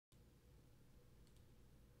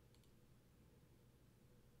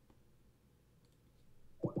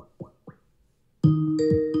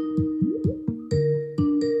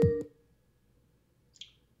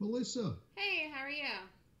Melissa, Hey, how are you?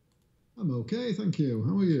 I'm okay, thank you.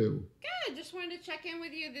 How are you? Good. Just wanted to check in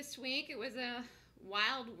with you this week. It was a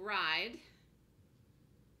wild ride.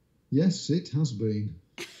 Yes, it has been.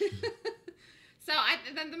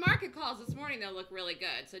 Then the market calls this morning, they'll look really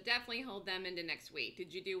good. So definitely hold them into next week.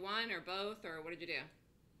 Did you do one or both, or what did you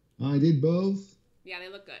do? I did both, Yeah, they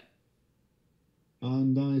look good.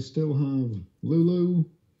 and I still have Lulu.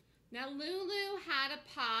 Now, Lulu had a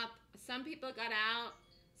pop. Some people got out.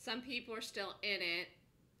 Some people are still in it.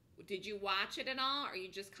 Did you watch it at all, or you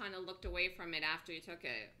just kind of looked away from it after you took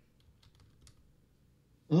it?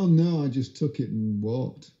 Oh no, I just took it and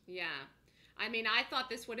walked. Yeah. I mean, I thought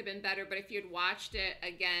this would have been better, but if you had watched it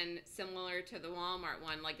again, similar to the Walmart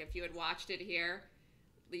one, like if you had watched it here,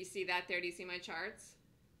 do you see that there? Do you see my charts?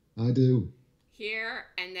 I do. Here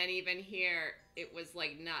and then even here, it was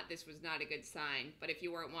like this was not a good sign. But if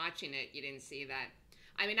you weren't watching it, you didn't see that.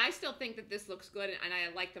 I mean, I still think that this looks good, and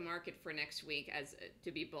I like the market for next week as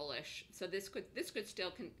to be bullish. So this could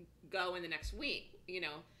still go in the next week,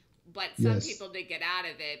 But some Yes. people did get out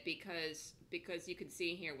of it because you can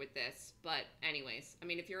see here with this. But anyways, I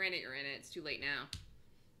mean, if you're in it, you're in it. It's too late now.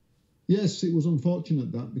 Yes, it was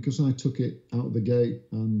unfortunate that because I took it out of the gate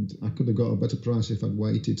and I could have got a better price if I'd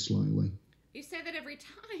waited slightly. You say that every time.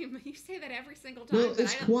 You say that every single time. Well, But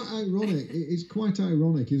it's I don't. quite ironic. It's quite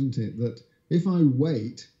ironic, isn't it, that if I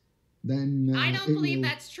wait, then I don't it believe will.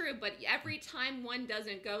 that's true, but every time one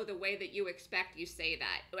doesn't go the way that you expect, you say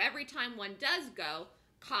that. Every time one does go,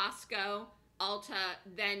 Costco, Ulta,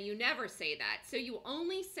 then you never say that. So you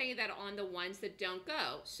only say that on the ones that don't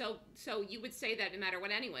go. So you would say that no matter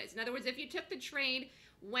what anyways. In other words, if you took the trade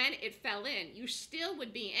when it fell in, you still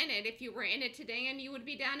would be in it if you were in it today, and you would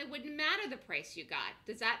be down. It wouldn't matter the price you got.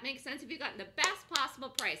 Does that make sense? If you got the best possible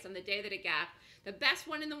price on the day that it gapped, the best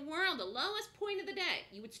one in the world, the lowest point of the day,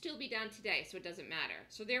 you would still be down today, so it doesn't matter.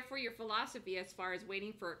 So therefore, your philosophy as far as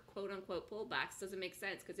waiting for quote-unquote pullbacks doesn't make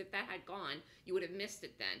sense, because if that had gone, you would have missed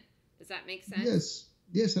it then. Does that make sense? Yes,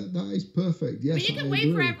 yes, that is perfect. I mean, Yes, you I can wait for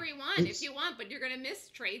agree. every one if It's you want, but you're going to miss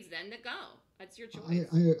trades then that go. That's your I, choice.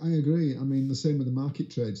 I I agree. I mean, the same with the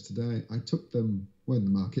market trades today. I took them when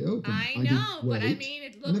the market opened. I I didn't know, but I wait, mean,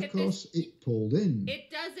 and look of at this. course, it pulled in.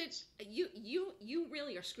 It doesn't. You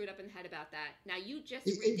really are screwed up in the head about that. Now you just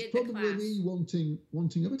It's redid the probably class. me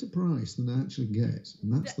wanting a better price than I actually get,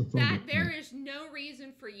 and that's the That problem. there is no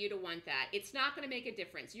reason for you to want that. It's not going to make a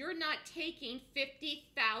difference. You're not taking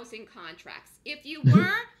 50,000 contracts. If you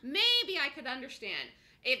were, maybe I could understand.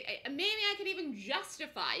 If maybe I could even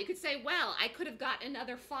justify. You could say, well, I could have gotten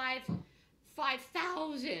another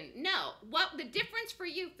 5,000. No. What the difference for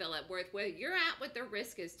you, Philip, where you're at, what the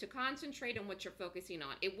risk is to concentrate on what you're focusing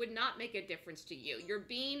on. It would not make a difference to you. You're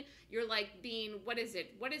like being, what is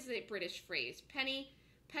it? What is the British phrase? Penny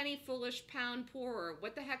foolish, pound poor.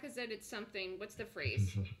 What the heck is it? It's something. What's the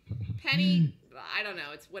phrase? Penny, I don't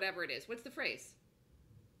know. It's whatever it is. What's the phrase?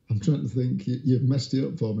 I'm trying to think. You've messed it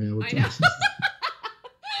up for me. I know. I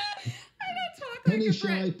don't talk like Penny a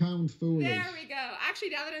shy, Brit. pound foolish. There we go. Actually,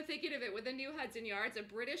 now that I'm thinking of it, with the new Hudson Yards, a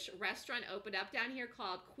British restaurant opened up down here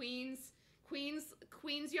called Queen's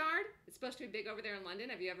Yard. It's supposed to be big over there in London.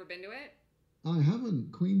 Have you ever been to it? I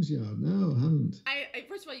haven't. Queen's Yard. No, I haven't.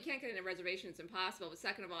 First of all, you can't get in a reservation; it's impossible. But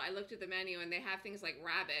second of all, I looked at the menu and they have things like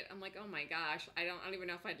rabbit. I'm like, oh my gosh, I don't even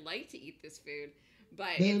know if I'd like to eat this food.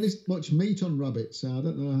 But There isn't much meat on rabbits, so I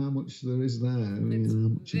don't know how much there is there. it's How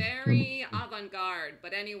much very avant-garde.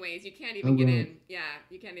 But anyways, you can't even Oh, get right. in. Yeah,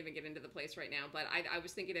 you can't even get into the place right now. But I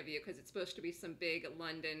was thinking of you because it's supposed to be some big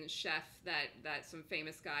London chef that some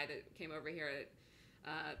famous guy that came over here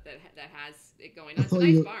that has it going I on. It's a thought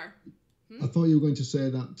nice you, bar. I thought you were going to say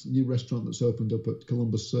that new restaurant that's opened up at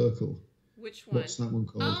Columbus Circle. Which one? What's that one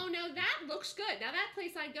called? Oh no, that looks good. Now that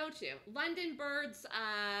place I'd go to, London Birds,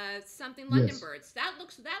 something London Yes. Birds. That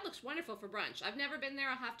looks wonderful for brunch. I've never been there.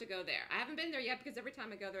 I'll have to go there. I haven't been there yet because every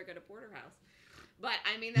time I go there, I go to Porterhouse. But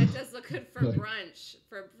I mean, that does look good for Right. brunch.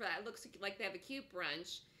 For it looks like they have a cute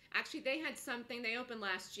brunch. Actually, they had something. They opened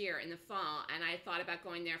last year in the fall, and I thought about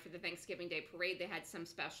going there for the Thanksgiving Day parade. They had some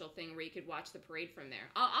special thing where you could watch the parade from there.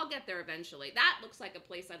 I'll get there eventually. That looks like a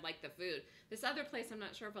place I'd like the food. This other place, I'm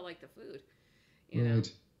not sure if I like the food. You know.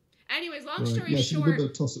 Right. Anyways, long Right. story Yes, it's a short,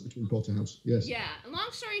 good toss up between Porterhouse. Yes. yeah.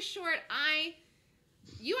 Long story short,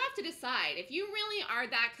 you have to decide. If you really are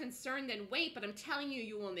that concerned, then wait. But I'm telling you,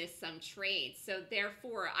 you will miss some trades. So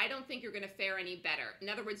therefore, I don't think you're going to fare any better. In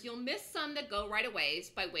other words, you'll miss some that go right away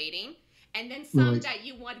by waiting, and then some Right. that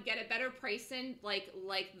you want to get a better price in, like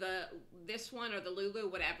this one or the Lulu,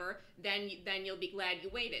 whatever. Then you'll be glad you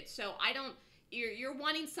waited. So I don't. you're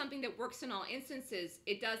wanting something that works in all instances.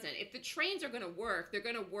 It doesn't. If the trades are going to work, they're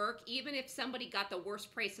going to work even if somebody got the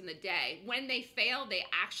worst price in the day. When they fail, they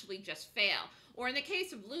actually just fail. Or in the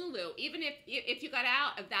case of Lulu, even if you got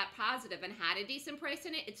out of that positive and had a decent price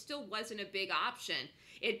in it, it still wasn't a big option.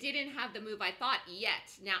 It didn't have the move I thought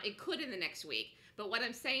yet. Now, it could in the next week. But what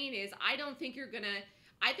I'm saying is I don't think you're going to...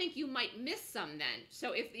 I think you might miss some then.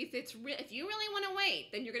 So if you really want to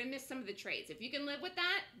wait, then you're going to miss some of the trades. If you can live with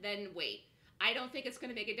that, then wait. I don't think it's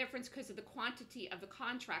going to make a difference because of the quantity of the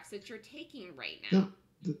contracts that you're taking right now.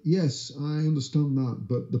 Yes, I understand that.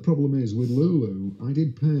 But the problem is with Lulu, I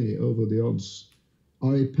did pay over the odds.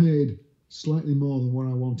 I paid slightly more than what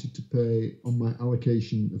I wanted to pay on my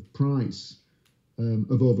allocation of price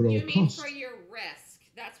of overall cost. You mean for your risk?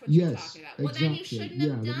 That's what you're talking about. Well, exactly. Then you shouldn't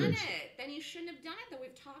have done it. Then you shouldn't have done it. Though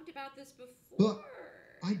we've talked about this before. But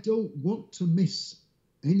I don't want to miss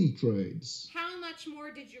any trades. How much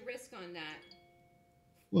more did you risk on that?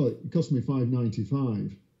 Well, it cost me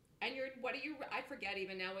 $5.95. And I forget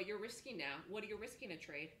even now what you're risking now. What are you risking a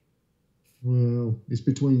trade? Well, it's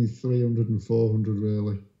between 300 and 400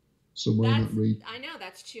 really. Somewhere in that region. I know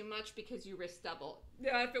that's too much because you risk double.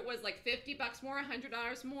 Yeah, if it was like $50 more,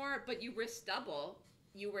 $100 more, but you risk double,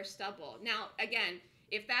 Now, again,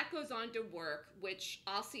 if that goes on to work, which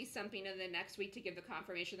I'll see something in the next week to give the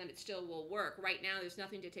confirmation that it still will work. Right now, there's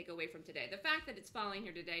nothing to take away from today. The fact that it's falling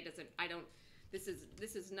here today this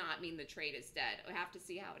is not mean the trade is dead. I have to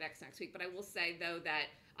see how it acts next week. But I will say, though, that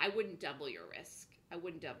I wouldn't double your risk.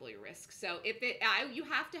 So you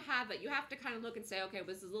have to have it. You have to kind of look and say, okay, well,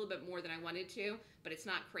 this is a little bit more than I wanted to, but it's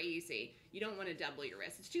not crazy. You don't want to double your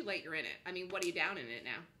risk. It's too late. You're in it. I mean, what are you down in it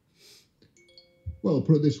now? Well,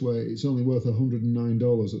 put it this way, it's only worth $109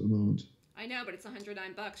 at the moment. I know, but it's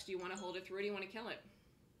 $109. Do you want to hold it through or do you want to kill it?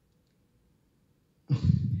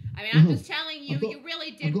 I mean, I'm just telling you, you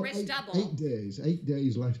really did risk double. 8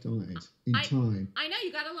 days left on it time. I know,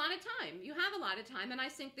 you got a lot of time. You have a lot of time, and I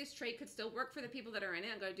think this trade could still work for the people that are in it.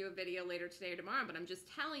 I'm going to do a video later today or tomorrow, but I'm just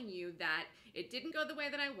telling you that it didn't go the way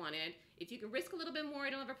that I wanted. If you can risk a little bit more,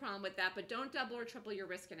 I don't have a problem with that, but don't double or triple your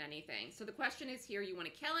risk in anything. So the question is here, you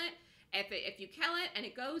want to kill it. If you kill it and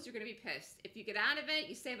it goes, you're going to be pissed. If you get out of it,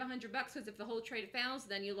 you save $100 because if the whole trade fails,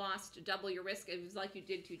 then you lost double your risk. It was like you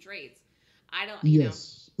did 2 trades.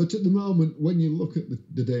 Yes, but at the moment, when you look at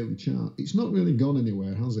the daily chart, it's not really gone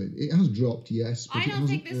anywhere, has it? It has dropped, yes. But I don't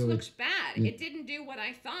think this looks bad. Yeah. It didn't do what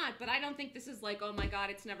I thought, but I don't think this is like, oh my God,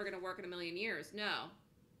 it's never going to work in a million years. No.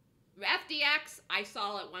 FDX, I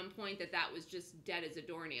saw at one point that was just dead as a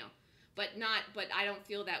doornail. But I don't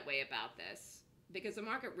feel that way about this because the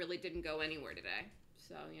market really didn't go anywhere today.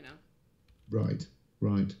 So, Right.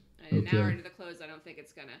 And an hour into the close, I don't think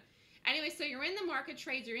it's going to. Anyway, so you're in the market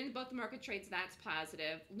trades. You're in both the market trades. That's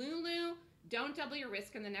positive. Lulu, don't double your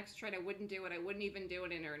risk in the next trade. I wouldn't do it. I wouldn't even do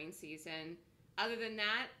it in earnings season. Other than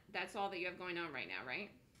that, that's all that you have going on right now, right?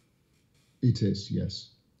 It is, yes.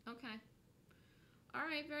 Okay. All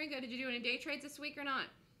right, very good. Did you do any day trades this week or not?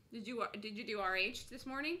 Did you do RH this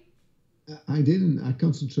morning? I didn't. I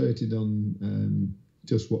concentrated on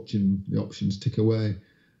just watching the options tick away.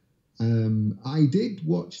 I did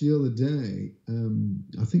watch the other day.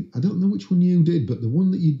 I don't know which one you did, but the one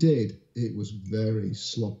that you did, it was very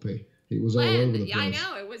sloppy. It was all over the place. I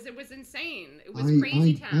know it was insane. It was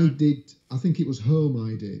crazy town. I think it was Home.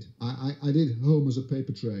 I did. I did Home as a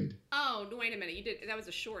paper trade. Oh, wait a minute. You did. That was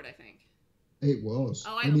a short, I think. It was.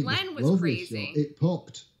 Oh, and Len was crazy. Short. It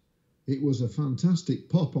popped. It was a fantastic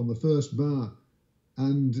pop on the first bar,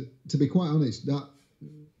 and to be quite honest, that.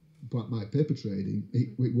 But my paper trading,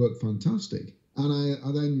 it worked fantastic, and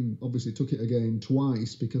I then obviously took it again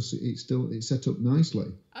twice because it set up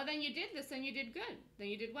nicely. Oh, then you did this, then you did good, then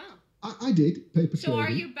you did well. I did paper trading. So are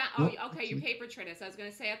you back? Oh, okay, you paper trader. So I was going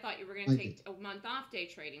to say I thought you were going to take a month off day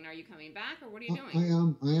trading. Are you coming back, or what are you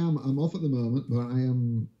doing? I am. I'm off at the moment, but I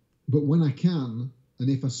am. But when I can, and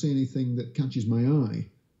if I see anything that catches my eye,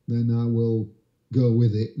 then I will go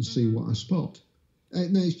with it and see what I spot.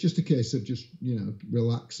 No, it's just a case of just,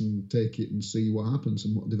 relax and take it and see what happens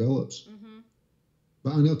and what develops. Mm-hmm.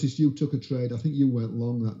 But I noticed you took a trade. I think you went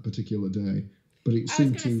long that particular day. But it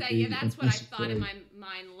seemed to be... I was going to say, yeah, that's what I thought in my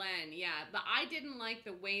mind, Len. Yeah, but I didn't like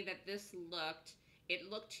the way that this looked. It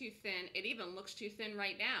looked too thin. It even looks too thin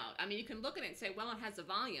right now. I mean, you can look at it and say, well, it has a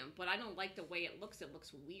volume. But I don't like the way it looks. It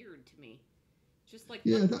looks weird to me. Just like,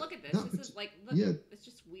 look at this. This is like, it's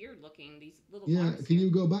just weird looking, these little bars. Can you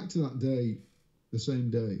go back to that day? The same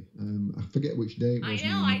day. I forget which day it was. I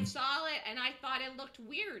know. I saw it and I thought it looked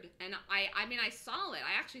weird. And I saw it.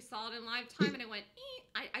 I actually saw it in live time and it went.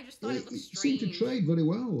 I just thought it looked strange. It seemed to trade very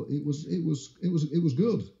well. It was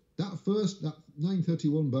good. That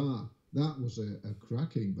 931 bar That was a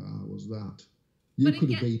cracking bar, was that? You But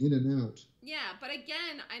could have again, been in and out. yeah, but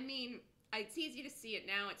again, I mean, it's easy to see it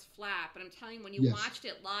now. It's flat, but I'm telling you, when you Yes. watched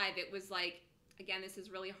it live, it was like, again, this is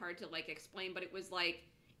really hard to like explain, but it was like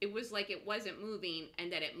it wasn't moving,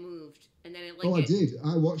 and then it moved, and then it Oh, like I it, did.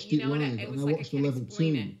 I watched you it know, and live, it and I was like I watched the can't level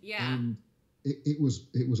explain it. two, Yeah, and it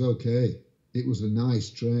was okay. It was a nice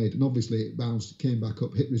trade, and obviously it bounced, came back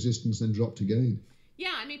up, hit resistance, then dropped again. yeah.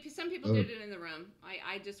 I mean, some people Uh, did it in the room.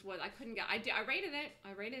 I just was I couldn't get. I rated it.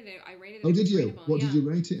 I rated it. I rated it. oh, It did was you? rateable. What did Yeah. you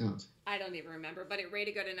rate it at? I don't even remember, but it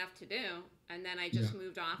rated good enough to do, and then I Yeah, just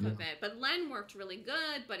moved off yeah. of it. But Len worked really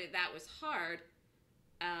good, but that was hard.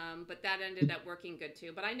 But that ended But, up working good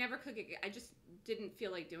too. But I never could get. I just didn't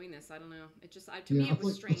feel like doing this. I don't know. It just to yeah, me it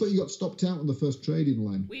was I thought strange. you got stopped out on the first trading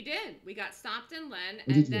line. We did. We got stopped in Len, Oh,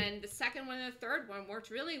 and did you? then the second one and the third one worked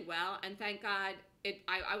really well. And thank God,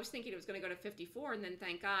 I was thinking it was going to go to 54, and then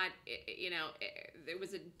thank God, there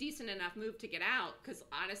was a decent enough move to get out. Because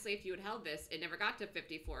honestly, if you had held this, it never got to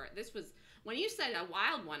 54. This was when you said a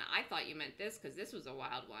wild one. I thought you meant this because this was a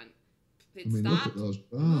wild one. I It mean, look at stopped, those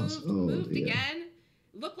bars. moved Dear. again,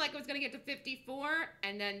 looked like it was going to get to 54,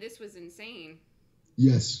 and then this was insane.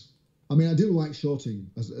 Yes. I mean, I do like shorting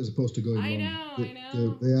as opposed to going I long. know, I They,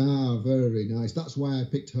 know. they are very nice. That's why I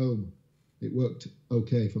picked home. It worked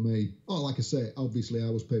okay for me. Oh, like I say, obviously I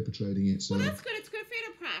was paper trading it, so Well, that's good. It's good for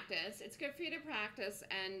you to practice. It's good for you to practice.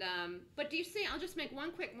 And but do you see? I'll just make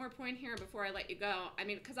one quick more point here before I let you go. I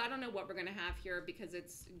mean, because I don't know what we're gonna have here because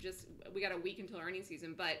it's just we got a week until earnings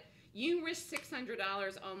season. But you risked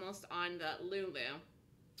 $600 almost on the Lulu.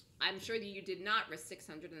 I'm sure that you did not risk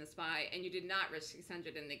 600 in the SPY, and you did not risk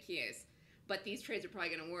 600 in the Qs. But these trades are probably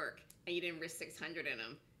going to work, and you didn't risk 600 in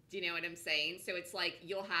them. Do you know what I'm saying? So it's like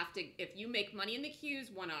you'll have to, if you make money in the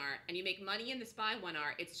Qs 1R, and you make money in the SPY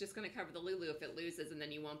 1R, it's just going to cover the Lulu if it loses, and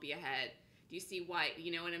then you won't be ahead. Do you see why?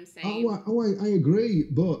 You know what I'm saying? I agree,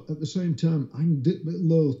 but at the same time, I'm a bit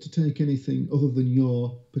loath to take anything other than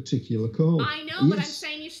your particular call. I know, but I'm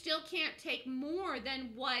saying you still can't take more than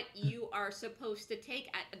what you are supposed to take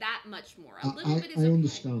at that much more. A little bit is okay. I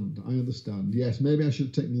understand. Yes, maybe I should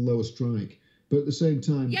have taken the lower strike, but at the same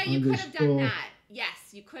time, Yeah, you could have done that.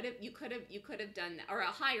 Yes, you could have done that, or a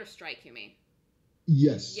higher strike. You mean?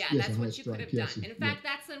 Yes. Yeah, yes, that's what you could have yes, done. And in fact,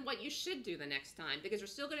 that's then what you should do the next time because you're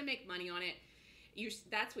still going to make money on it.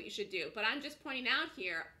 That's what you should do. But I'm just pointing out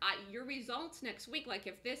here, your results next week, like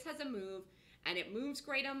if this has a move and it moves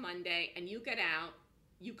great on Monday and you get out,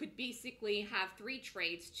 you could basically have 3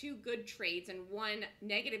 trades, 2 good trades and 1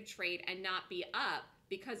 negative trade and not be up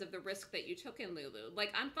because of the risk that you took in Lulu. Like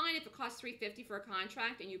I'm fine if it costs $350 for a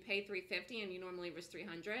contract and you pay $350 and you normally risk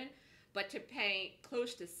 $300, but to pay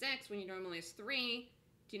close to 6 when you normally is 3,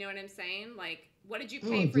 do you know what I'm saying? Like what did you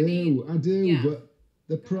pay for the? I do, Yeah. but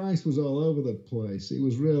the price was all over the place. It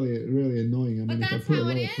was really, really annoying. I mean, But if that's I put how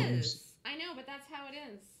a it lower price, is. I know, but that's how it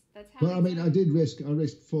is. That's how. well, I mean, I risked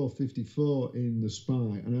 454 in the SPY,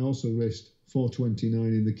 and I also risked 429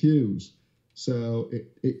 in the Qs. So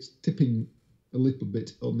it's tipping a little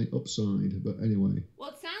bit on the upside, but anyway. Well,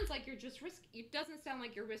 it sounds like you're just risking. It doesn't sound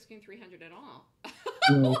like you're risking 300 at all.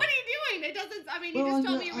 Well, What are you doing? It doesn't. I mean, you well, just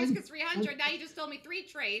told me you risked I- 300. Now you just told me 3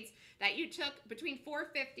 trades that you took between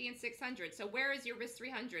 450 and 600. So where is your risk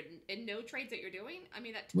 300 and no trades that you're doing? I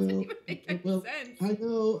mean, that doesn't even make any sense. I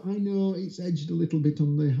know it's edged a little bit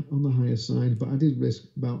on the higher side, but I did risk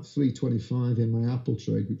about 325 in my Apple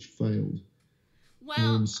trade, which failed.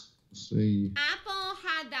 Well, See. Apple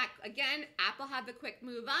had that again. Apple had the quick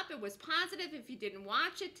move up. It was positive. If you didn't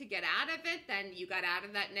watch it to get out of it, then you got out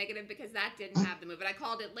of that negative because that didn't have the move. And I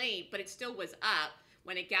called it late, but it still was up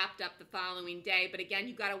when it gapped up the following day. But again,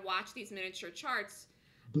 you got to watch these miniature charts.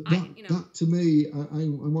 But that to me, I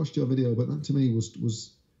watched your video, but that to me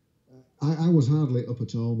was I was hardly up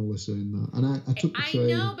at all, Melissa, in that, and I took the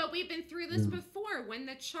trade. I know, but we've been through this before. When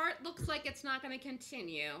the chart looks like it's not going to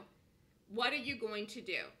continue, what are you going to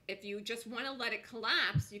do? If you just want to let it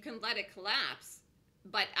collapse, you can let it collapse.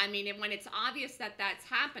 But I mean, when it's obvious that that's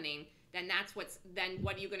happening, then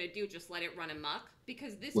what are you going to do? Just let it run amok?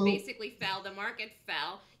 Because this basically fell. The market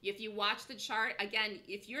fell. If you watch the chart again,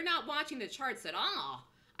 if you're not watching the charts at all,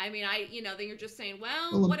 I mean, then you're just saying,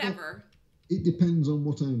 well whatever. It depends on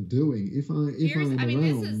what I'm doing. If I'm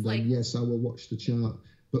around, then yes, I will watch the chart.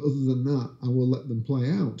 But other than that, I will let them play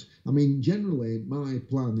out. I mean, generally, my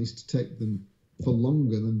plan is to take them for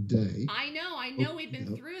longer than a day. I know. know we've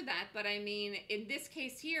been through that, but I mean, in this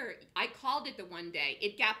case here, I called it the one day.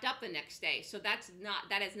 It gapped up the next day, so that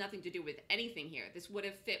has nothing to do with anything here. This would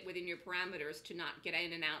have fit within your parameters to not get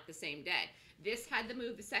in and out the same day. This had the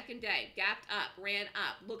move the second day, gapped up, ran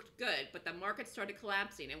up, looked good, but the market started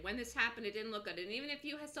collapsing. And when this happened, it didn't look good. And even if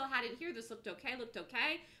you still had it here, this looked okay,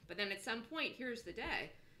 but then at some point, here's the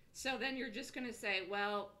day. So then you're just going to say,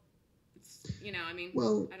 well, it's, I mean, I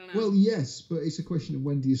don't know. Well, yes, but it's a question of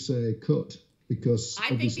when do you say cut? Because I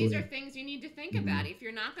think these are things you need to think about. If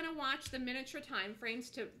you're not going to watch the miniature time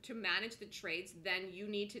frames to manage the trades, then you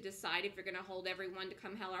need to decide if you're going to hold everyone to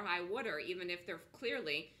come hell or high water, even if they're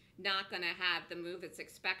clearly not going to have the move that's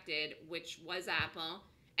expected, which was Apple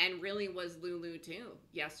and really was Lulu too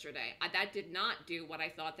yesterday. That did not do what I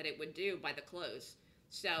thought that it would do by the close.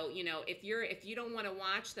 So, if you don't want to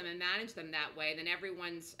watch them and manage them that way, then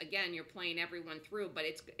you're playing everyone through. But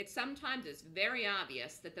it's sometimes it's very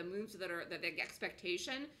obvious that the moves that the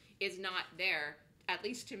expectation is not there, at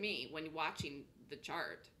least to me, when watching the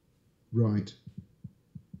chart. Right.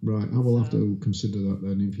 I will have to consider that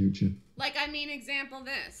then in future. Example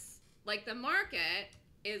this. The market,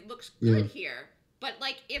 it looks good here. But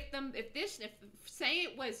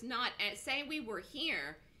say we were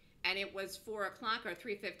here and it was 4 o'clock or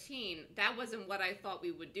 3:15, that wasn't what I thought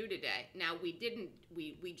we would do today. Now we didn't,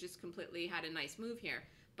 we just completely had a nice move here.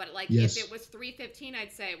 But if it was 3:15,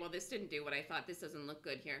 I'd say, well, this didn't do what I thought. This doesn't look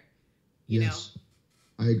good here. You know?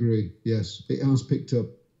 I agree. Yes, it has picked up.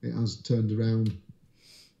 It has turned around.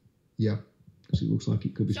 Yeah, because it looks like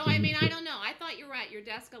it could be. So I don't know. I thought you were at your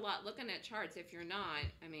desk a lot looking at charts. If you're not,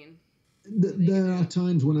 there are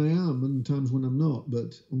times when I am and times when I'm not,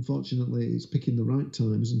 but unfortunately, it's picking the right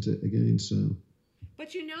time, isn't it? Again, so.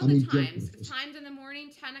 But the times in the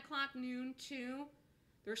morning, 10 o'clock, noon, 2.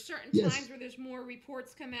 There's certain times where there's more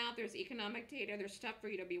reports come out. There's economic data. There's stuff for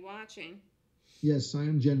you to be watching. Yes, I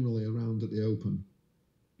am generally around at the open.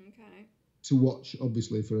 Okay. To watch,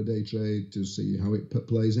 obviously, for a day trade to see how it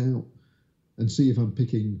plays out and see if I'm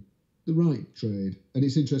picking the right trade. And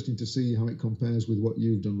it's interesting to see how it compares with what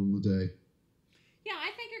you've done on the day. Yeah, I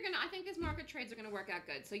think these market trades are gonna work out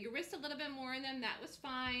good. So you risked a little bit more in them, that was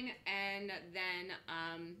fine, and then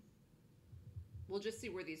we'll just see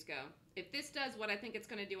where these go. If this does what I think it's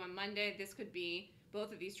gonna do on Monday,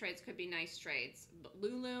 both of these trades could be nice trades. But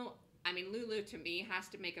Lulu to me has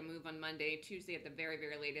to make a move on Monday, Tuesday at the very,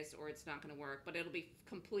 very latest, or it's not gonna work. But it'll be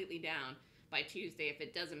completely down by Tuesday if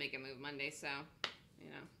it doesn't make a move Monday. So.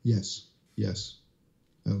 Yes.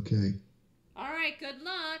 Okay. All right. Good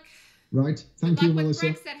luck. Right. Thank you, Melissa.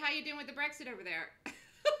 With Brexit. How you doing with the Brexit over there?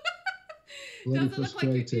 Doesn't look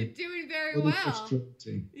like you're doing very well.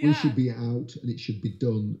 Frustrating. Yeah. We should be out, and it should be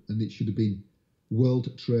done, and it should have been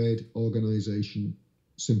World Trade Organization.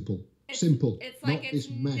 Simple. It's like it's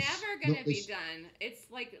never going to be done. It's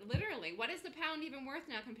like literally, what is the pound even worth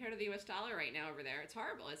now compared to the US dollar right now over there? It's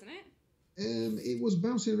horrible, isn't it? It was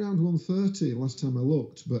bouncing around 130 last time I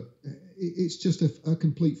looked, but it's just a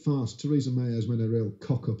complete farce. Theresa May has made a real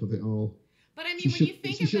cock up of it all. But when you think about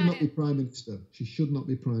it, she should not be prime minister. She should not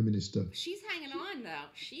be prime minister. She's hanging on, though.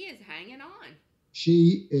 She is hanging on.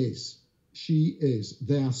 She is.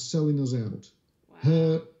 They are selling us out.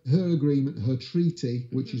 Wow. Her agreement, her treaty,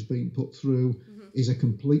 which is being put through, is a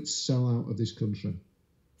complete sellout of this country.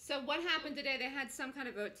 So what happened today? They had some kind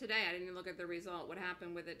of vote today. I didn't even look at the result. What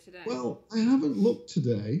happened with it today? Well, I haven't looked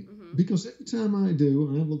today because every time I do,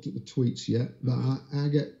 I haven't looked at the tweets yet, but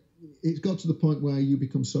it's got to the point where you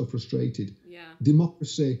become so frustrated. Yeah.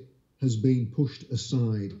 Democracy has been pushed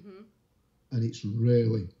aside, and it's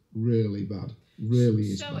really, really bad. Really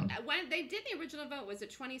is bad. So when they did the original vote, was it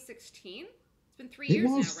 2016? It's been 3 years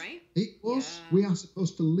now, right? It was. Yeah. We are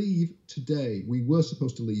supposed to leave today. We were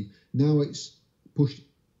supposed to leave. Now it's pushed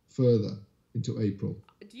further into April.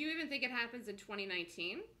 Do you even think it happens in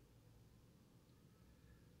 2019?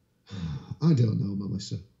 I don't know,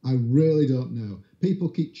 Melissa. I really don't know. People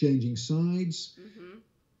keep changing sides.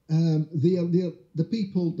 The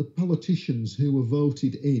people, the politicians who were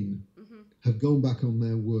voted in have gone back on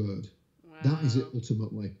their word. Wow. That is it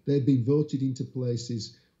ultimately. They've been voted into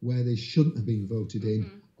places where they shouldn't have been voted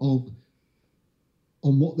in on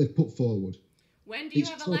what they've put forward. When do you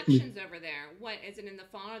have elections over there? What is it, in the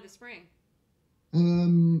fall or the spring?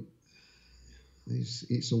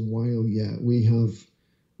 It's a while yet.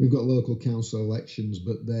 We've got local council elections,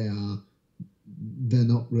 but they're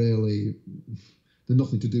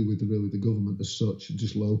nothing to do with the government as such,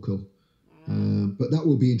 just local. But that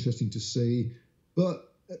will be interesting to see.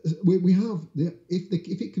 But we have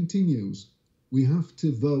if it continues, we have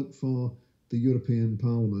to vote for the European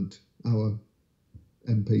Parliament, our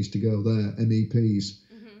MPs to go there, MEPs.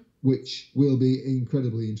 which will be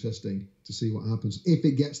incredibly interesting to see what happens if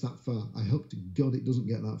it gets that far. I hope to God it doesn't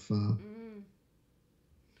get that far.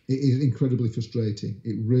 It is incredibly frustrating.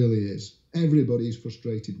 It really is. Everybody is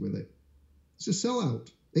frustrated with it. It's a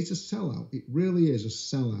sellout. It's a sellout. It really is a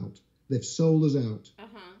sellout. They've sold us out.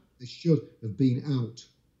 They should have been out.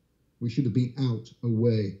 We should have been out,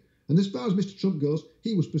 away. And as far as Mr. Trump goes,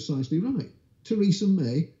 he was precisely right. Theresa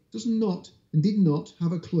May does not and did not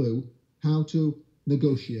have a clue how to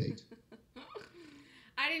negotiate.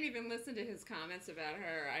 I didn't even listen to his comments about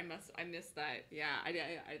her. I missed that. Yeah,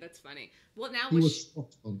 I that's funny. Well, now he was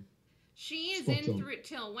spot on. She is spot in on. Through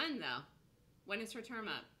till when though? When is her term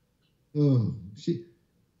up? Oh,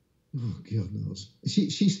 God knows.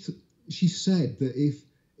 She said that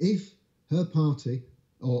if her party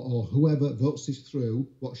or whoever votes this through,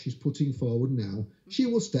 what she's putting forward now, she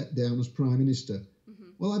will step down as Prime Minister.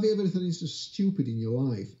 Well, have you ever thought so stupid in your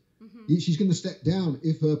life? She's going to step down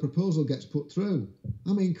if her proposal gets put through.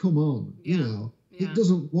 I mean, come on. Yeah. You know, it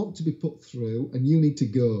doesn't want to be put through and you need to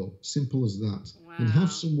go. Simple as that. Wow. And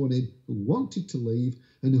have someone in who wanted to leave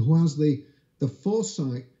and who has the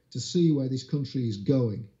foresight to see where this country is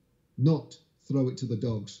going, not throw it to the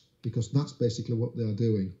dogs, because that's basically what they are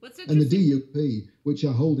doing. And the DUP, which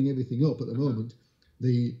are holding everything up at the moment,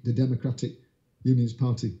 the Democratic Unionist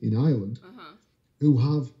Party in Ireland, who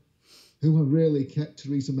have really kept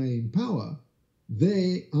Theresa May in power,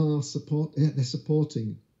 they're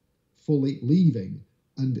supporting fully leaving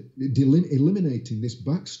and eliminating this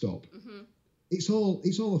backstop. It's all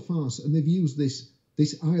a farce, and they've used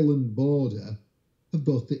this island border of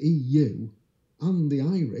both the EU and the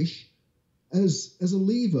Irish as a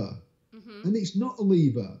lever. And it's not a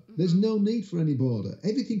lever. There's no need for any border.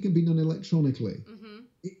 Everything can be done electronically.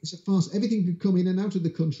 It's a farce. Everything can come in and out of the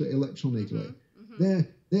country electronically. They've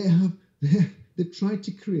tried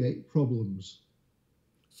to create problems.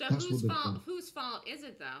 So whose fault is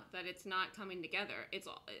it though that it's not coming together? It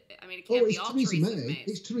can't be all Theresa May.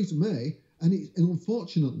 It's Theresa May, and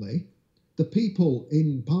unfortunately, the people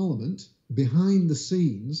in Parliament behind the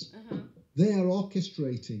scenes, they are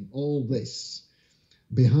orchestrating all this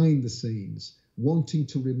behind the scenes, wanting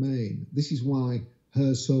to remain. This is why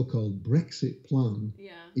her so-called Brexit plan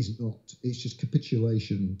is not. It's just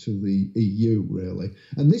capitulation to the EU, really.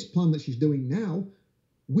 And this plan that she's doing now,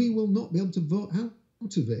 we will not be able to vote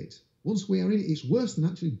out of it. Once we are in it, it's worse than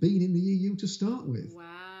actually being in the EU to start with.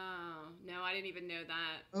 Wow. No, I didn't even know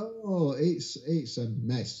that. Oh, it's a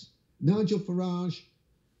mess. Nigel Farage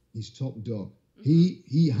is top dog.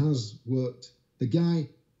 He has worked. The guy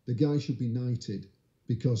should be knighted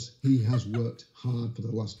because he has worked hard for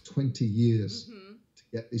the last 20 years to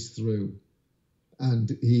get this through. And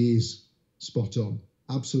he is spot on,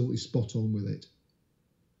 absolutely spot on with it.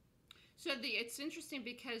 So it's interesting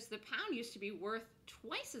because the pound used to be worth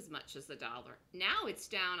twice as much as the dollar. Now it's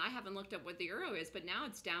down. I haven't looked up what the euro is, but now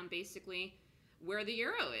it's down basically where the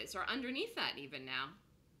euro is, or underneath that even now.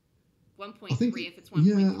 1.3 if it's 1.3.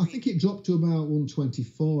 Yeah, I think it dropped to about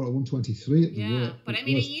 124 or 123 at the worst. Yeah, but I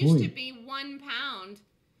mean, it used to be £1.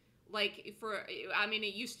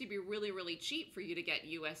 It used to be really, really cheap for you to get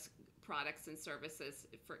U.S. products and services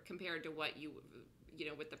compared to what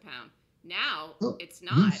with the pound. Now it's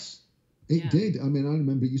not. Yes, it did. I mean, I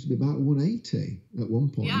remember it used to be about 180 at one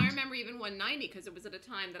point. Yeah, I remember even 190 because it was at a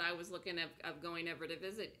time that I was looking of going over to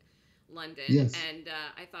visit London, and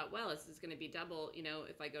I thought, well, this is going to be double,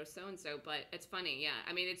 if I go so-and-so, but it's funny. Yeah.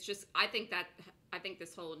 I mean, it's just, I think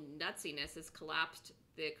this whole nutsiness has collapsed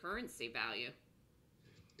the currency value.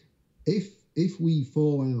 If we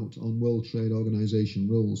fall out on World Trade Organization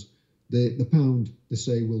rules, the pound, they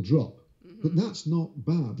say, will drop. But that's not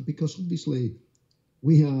bad because obviously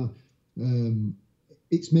we are,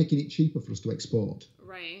 it's making it cheaper for us to export.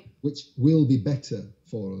 Right. Which will be better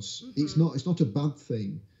for us. It's not a bad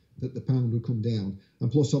thing that the pound will come down,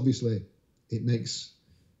 and plus obviously it makes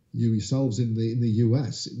you yourselves in the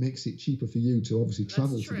US, it makes it cheaper for you to obviously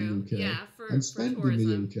travel to the UK and spend in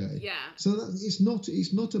the UK. Yeah. So it's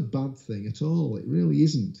not a bad thing at all. It really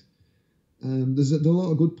isn't. There's a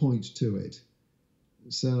lot of good points to it.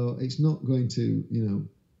 So it's not going to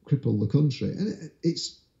cripple the country, and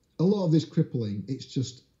it's a lot of this crippling. It's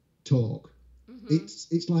just talk.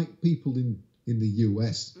 It's like people in the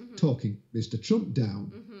US talking Mr. Trump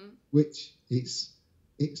down, which it's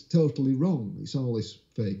totally wrong. It's all this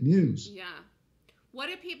fake news. Yeah. What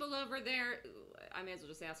do people over there, I may as well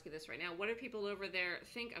just ask you this right now, what do people over there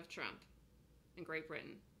think of Trump in Great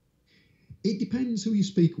Britain? It depends who you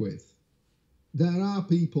speak with. There are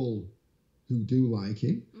people who do like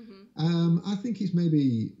him. I think it's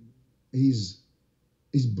maybe his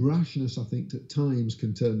brashness, I think, at times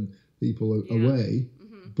can turn people away.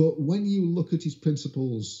 But when you look at his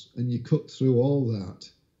principles and you cut through all that,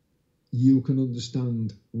 you can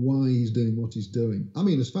understand why he's doing what he's doing. I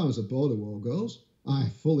mean, as far as the border war goes, I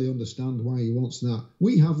fully understand why he wants that.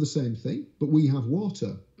 We have the same thing, but we have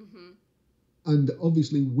water. And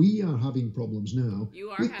obviously we are having problems now.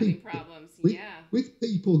 You are having problems, with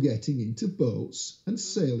people getting into boats and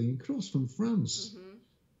sailing across from France.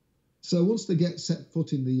 So once they get set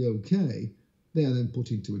foot in the UK, they are then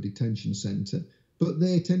put into a detention centre, but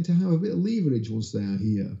they tend to have a bit of leverage once they are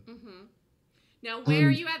here. Now,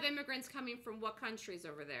 where you have immigrants coming from, what countries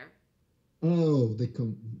over there? Oh,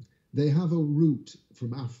 they have a route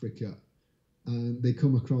from Africa, and they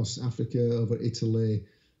come across Africa, over Italy,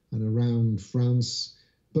 and around France.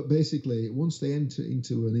 But basically, once they enter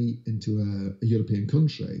into a European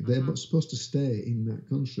country, they're supposed to stay in that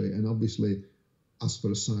country and obviously ask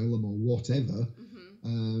for asylum or whatever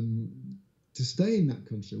to stay in that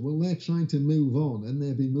country. Well, they're trying to move on, and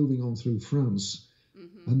they've been moving on through France,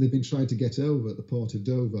 and they've been trying to get over at the port of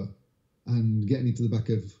Dover and getting into the back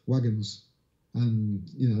of wagons, and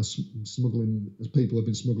smuggling. People have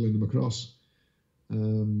been smuggling them across.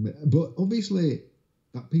 But obviously,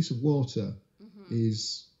 that piece of water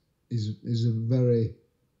is a very,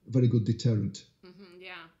 very good deterrent.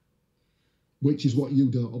 Which is what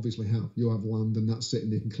you don't obviously have. You have land, and that's it,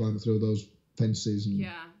 and you can climb through those fences. And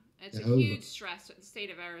it's a huge stress. The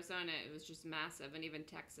state of Arizona, it was just massive, and even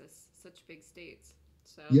Texas, such big states.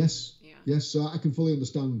 So yes. So I can fully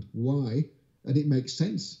understand why, and it makes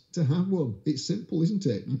sense to have one. It's simple, isn't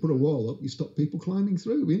it? You put a wall up, you stop people climbing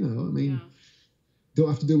through. I mean. Don't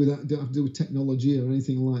have to do with that. Don't have to do with technology or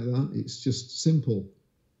anything like that. It's just simple.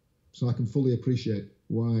 So I can fully appreciate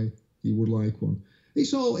why you would like one.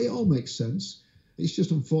 It all makes sense. It's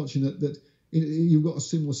just unfortunate that you've got a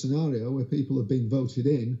similar scenario where people have been voted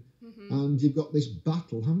in, and you've got this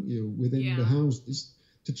battle, haven't you, within the houses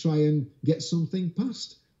to try and get something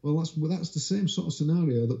passed. Well, that's the same sort of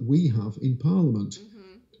scenario that we have in Parliament.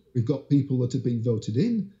 We've got people that have been voted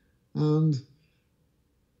in, and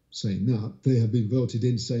saying that they have been voted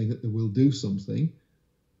in saying that they will do something,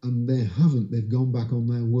 and they haven't. They've gone back on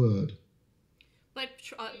their word. But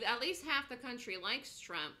at least half the country likes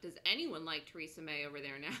Trump. Does anyone like Theresa May over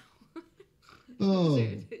there now?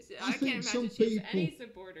 I can't imagine she has any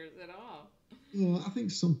supporters at all. I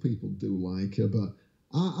think some people do like her, but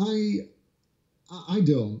I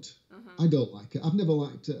don't. I don't like her. I've never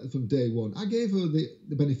liked her from day one. I gave her the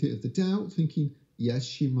benefit of the doubt, thinking, yes,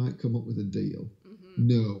 she might come up with a deal.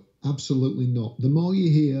 No, absolutely not. The more you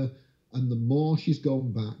hear and the more she's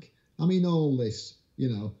gone back. I mean, all this,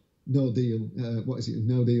 no deal. What is it?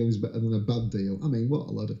 No deal is better than a bad deal. I mean, what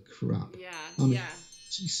a load of crap.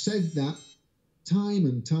 She said that time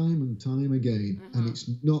and time and time again, and it's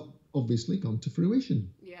not obviously gone to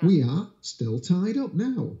fruition. We are still tied up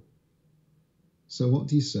now. So what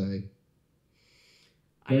do you say?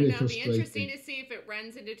 I don't know. It'll be interesting to see if it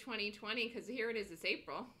runs into 2020, because here it is, it's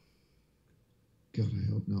April. God,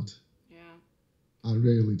 I hope not. I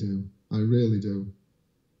really do. I really do.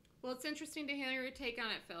 Well, it's interesting to hear your take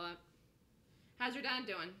on it, Philip. How's your dad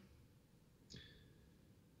doing?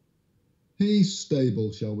 He's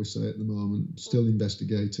stable, shall we say, at the moment. Still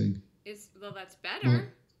investigating. Well, that's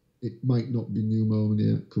better. It might not be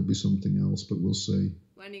pneumonia. It could be something else, but we'll see.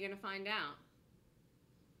 When are you going to find out?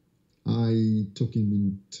 I took him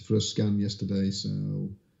in for a scan yesterday, so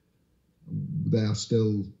they are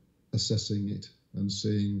still assessing it and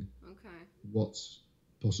seeing what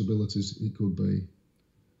possibilities it could be.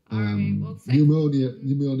 All right. Well, pneumonia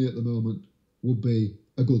at the moment would be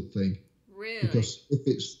a good thing. Really? Because if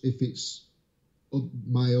it's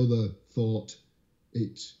my other thought,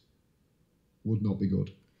 it would not be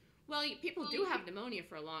good. Well, people do have pneumonia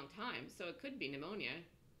for a long time, so it could be pneumonia.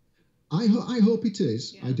 I hope it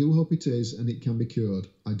is. I do hope it is, and it can be cured.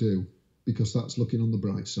 I do, because that's looking on the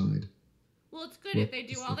bright side. Well, it's good if they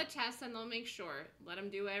do all the tests, and they'll make sure. Let them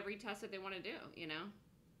do every test that they want to do,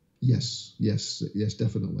 Yes,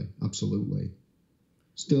 definitely. Absolutely.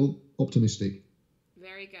 Still optimistic.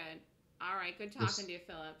 Very good. All right, good talking to you,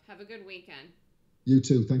 Philip. Have a good weekend. You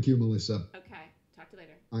too. Thank you, Melissa. Okay, talk to you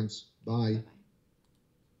later. Thanks. Bye. Bye-bye.